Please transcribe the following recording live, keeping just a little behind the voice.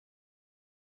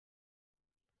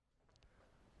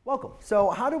Welcome.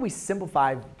 So how do we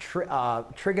simplify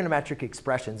trigonometric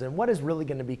expressions, and what is really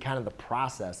going to be kind of the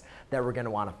process that we're going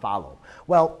to want to follow?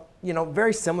 Well,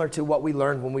 very similar to what we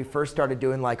learned when we first started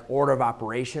doing like order of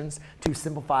operations to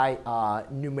simplify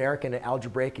numeric and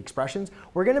algebraic expressions.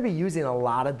 We're going to be using a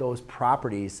lot of those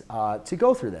properties to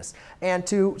go through this. And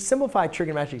to simplify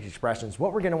trigonometric expressions,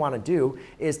 what we're going to want to do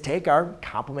is take our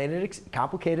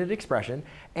complicated expression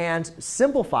and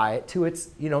simplify it to its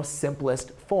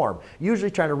simplest form.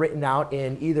 Usually trying to written out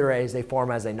in either as a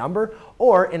form as a number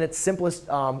or in its simplest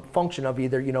function of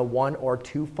either one or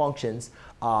two functions,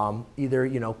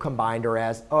 either combined or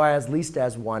as least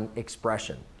as one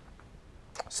expression.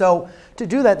 So to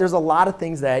do that, there's a lot of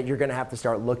things that you're going to have to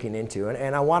start looking into,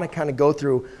 and I want to kind of go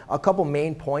through a couple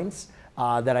main points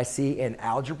that I see in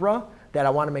algebra that I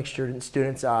want to make sure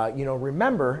students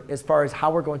remember as far as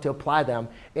how we're going to apply them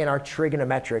in our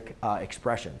trigonometric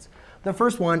expressions. The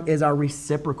first one is our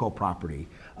reciprocal property.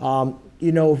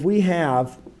 If we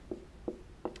have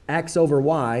x over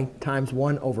y times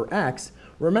 1 over x,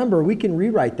 remember we can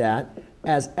rewrite that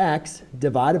as x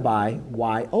divided by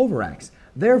y over x.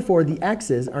 Therefore, the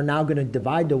x's are now going to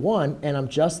divide to 1, and I'm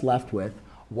just left with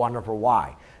 1 over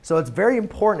y. So it's very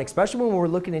important, especially when we're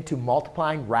looking into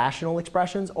multiplying rational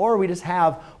expressions, or we just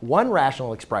have one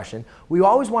rational expression. We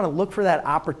always want to look for that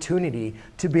opportunity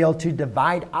to be able to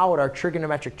divide out our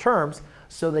trigonometric terms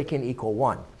so they can equal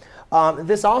 1.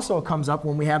 This also comes up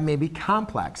when we have maybe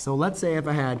complex. So let's say if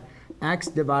I had x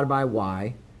divided by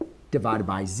y divided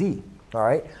by z. All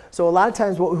right? So a lot of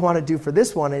times what we want to do for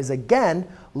this one is, again,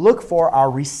 look for our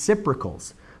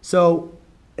reciprocals. So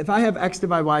if I have x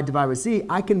divided by y divided by z,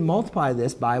 I can multiply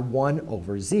this by 1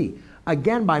 over z.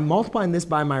 Again, by multiplying this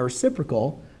by my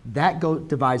reciprocal, that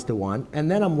divides to 1.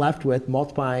 And then I'm left with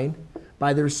multiplying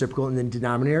by the reciprocal in the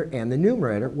denominator and the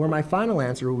numerator, where my final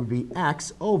answer would be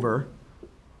x over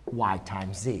y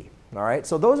times z. All right?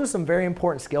 So those are some very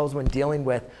important skills when dealing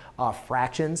with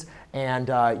fractions and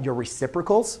your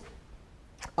reciprocals.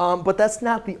 But that's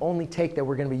not the only take that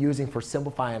we're going to be using for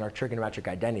simplifying our trigonometric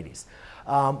identities.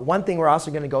 One thing we're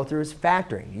also going to go through is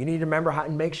factoring. You need to remember how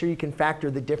to make sure you can factor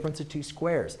the difference of two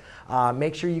squares.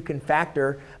 Make sure you can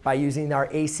factor by using our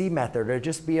AC method, or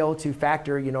just be able to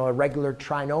factor a regular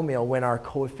trinomial when our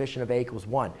coefficient of a equals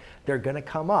 1. They're going to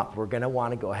come up. We're going to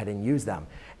want to go ahead and use them.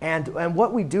 And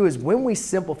what we do is when we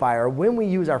simplify or when we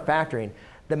use our factoring,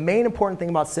 the main important thing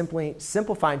about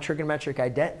simplifying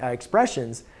trigonometric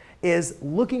expressions is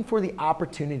looking for the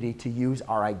opportunity to use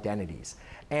our identities.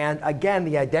 And again,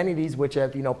 the identities, which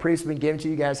have previously been given to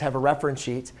you guys, have a reference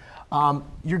sheet.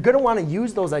 You're going to want to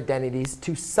use those identities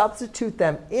to substitute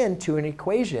them into an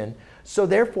equation. So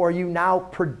therefore, you now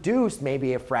produce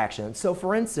maybe a fraction. So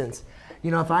for instance,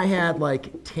 if I had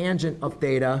like tangent of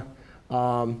theta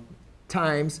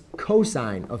times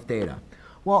cosine of theta.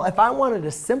 Well, if I wanted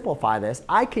to simplify this,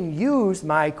 I can use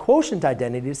my quotient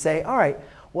identity to say, all right,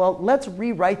 well, let's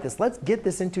rewrite this. Let's get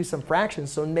this into some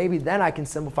fractions, so maybe then I can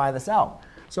simplify this out.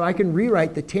 So I can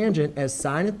rewrite the tangent as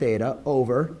sine of theta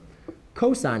over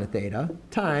cosine of theta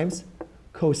times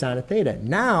cosine of theta.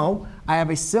 Now I have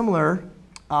a similar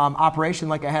operation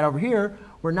like I had over here,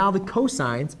 where now the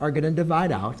cosines are going to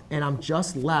divide out, and I'm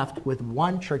just left with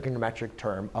one trigonometric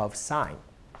term of sine.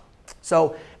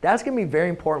 So that's going to be very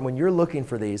important when you're looking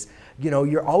for these.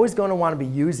 You're always going to want to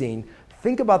be using,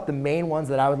 think about the main ones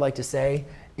that I would like to say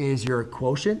is your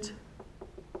quotient,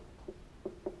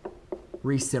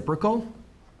 reciprocal,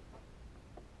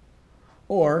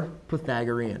 or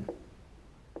Pythagorean.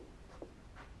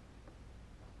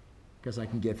 Because I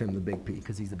can give him the big P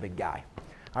because he's a big guy.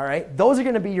 All right, those are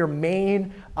going to be your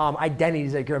main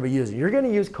identities that you're going to be using. You're going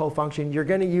to use cofunction. You're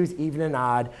going to use even and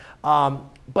odd.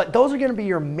 But those are going to be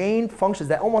your main functions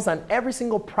that almost on every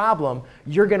single problem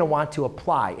you're going to want to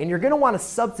apply. And you're going to want to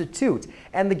substitute.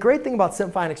 And the great thing about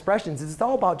simplifying expressions is it's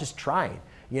all about just trying.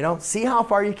 See how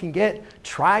far you can get,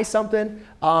 try something,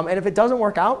 and if it doesn't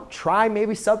work out, try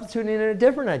maybe substituting in a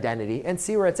different identity and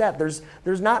see where it's at. There's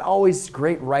not always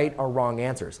great right or wrong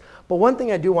answers. But one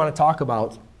thing I do want to talk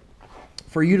about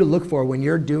for you to look for when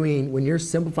you're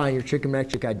simplifying your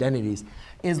trigonometric identities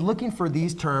is looking for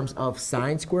these terms of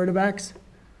sine squared of x,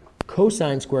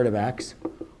 cosine squared of x,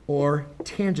 or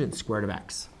tangent squared of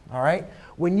x. All right?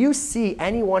 When you see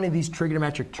any one of these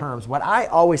trigonometric terms, what I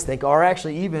always think, or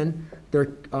actually even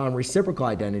their reciprocal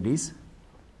identities,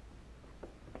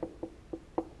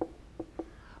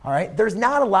 all right, there's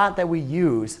not a lot that we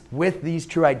use with these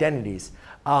true identities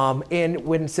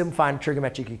when simplifying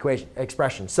trigonometric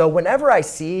expression. So whenever I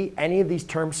see any of these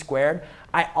terms squared,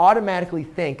 I automatically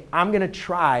think I'm going to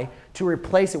try to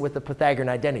replace it with the Pythagorean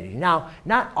identity. Now,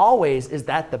 not always is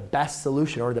that the best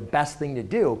solution or the best thing to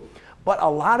do. But a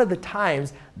lot of the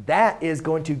times, that is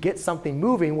going to get something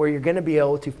moving where you're going to be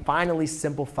able to finally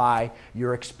simplify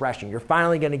your expression. You're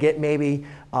finally going to get maybe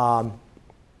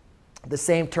the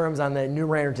same terms on the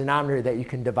numerator and denominator that you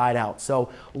can divide out. So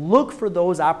look for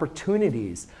those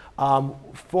opportunities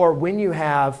for when you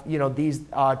have these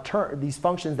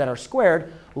functions that are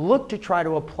squared. Look to try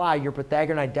to apply your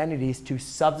Pythagorean identities to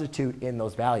substitute in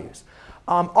those values.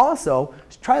 Also,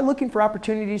 try looking for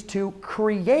opportunities to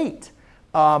create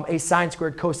a sine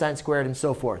squared, cosine squared, and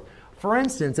so forth. For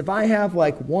instance, if I have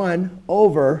like 1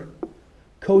 over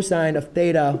cosine of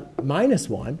theta minus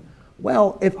 1,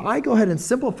 well, if I go ahead and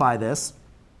simplify this,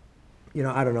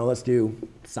 I don't know, let's do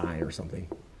sine or something.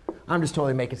 I'm just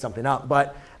totally making something up.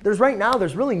 But right now,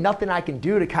 there's really nothing I can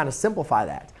do to kind of simplify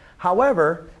that.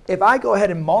 However, if I go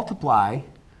ahead and multiply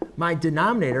my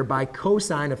denominator by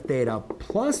cosine of theta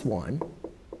plus 1,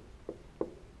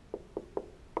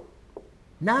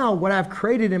 now what I've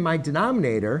created in my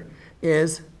denominator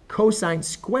is cosine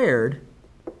squared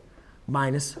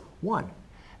minus 1.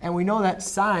 And we know that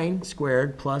sine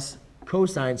squared plus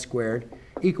cosine squared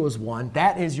equals 1.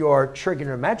 That is your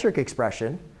trigonometric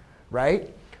expression,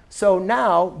 right? So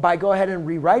now, by go ahead and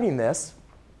rewriting this,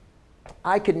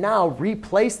 I can now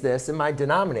replace this in my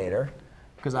denominator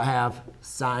because I have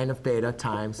sine of theta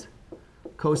times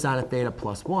cosine of theta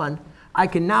plus 1. I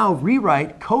can now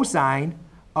rewrite cosine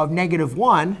of negative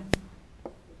 1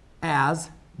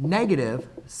 as negative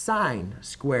sine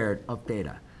squared of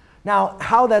theta. Now,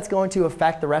 how that's going to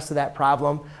affect the rest of that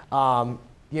problem, I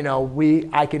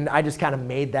just kind of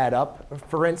made that up,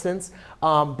 for instance.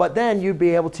 But then you'd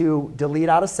be able to delete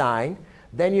out a sine.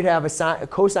 Then you'd have a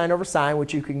cosine over sine,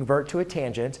 which you can convert to a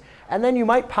tangent. And then you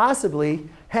might possibly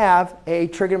have a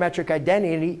trigonometric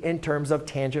identity in terms of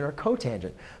tangent or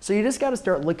cotangent. So you just got to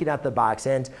start looking at the box.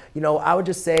 And I would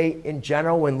just say, in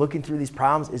general, when looking through these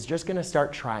problems, is just going to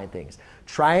start trying things.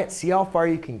 Try it, see how far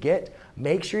you can get.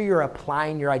 Make sure you're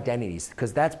applying your identities,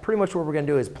 because that's pretty much what we're going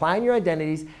to do, is applying your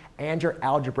identities and your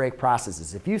algebraic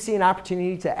processes. If you see an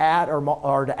opportunity to add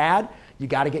or to add, you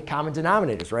got to get common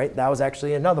denominators, right? That was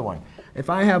actually another one. If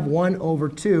I have 1 over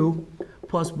 2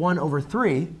 plus 1 over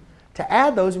 3, to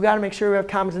add those, we've got to make sure we have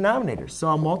common denominators. So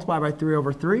I'll multiply by 3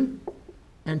 over 3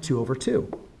 and 2 over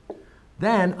 2.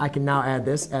 Then I can now add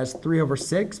this as 3 over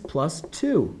 6 plus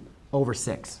 2 over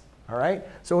 6. All right?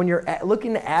 So when you're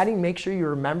looking at adding, make sure you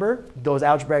remember those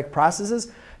algebraic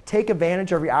processes. Take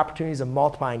advantage of your opportunities of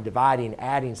multiplying, dividing,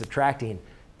 adding, subtracting,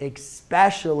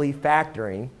 especially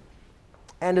factoring,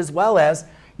 and as well as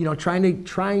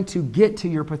trying to get to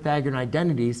your Pythagorean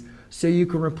identities so you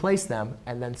can replace them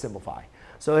and then simplify.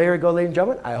 So here we go, ladies and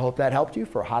gentlemen. I hope that helped you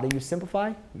for how do you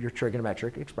simplify your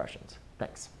trigonometric expressions.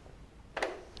 Thanks.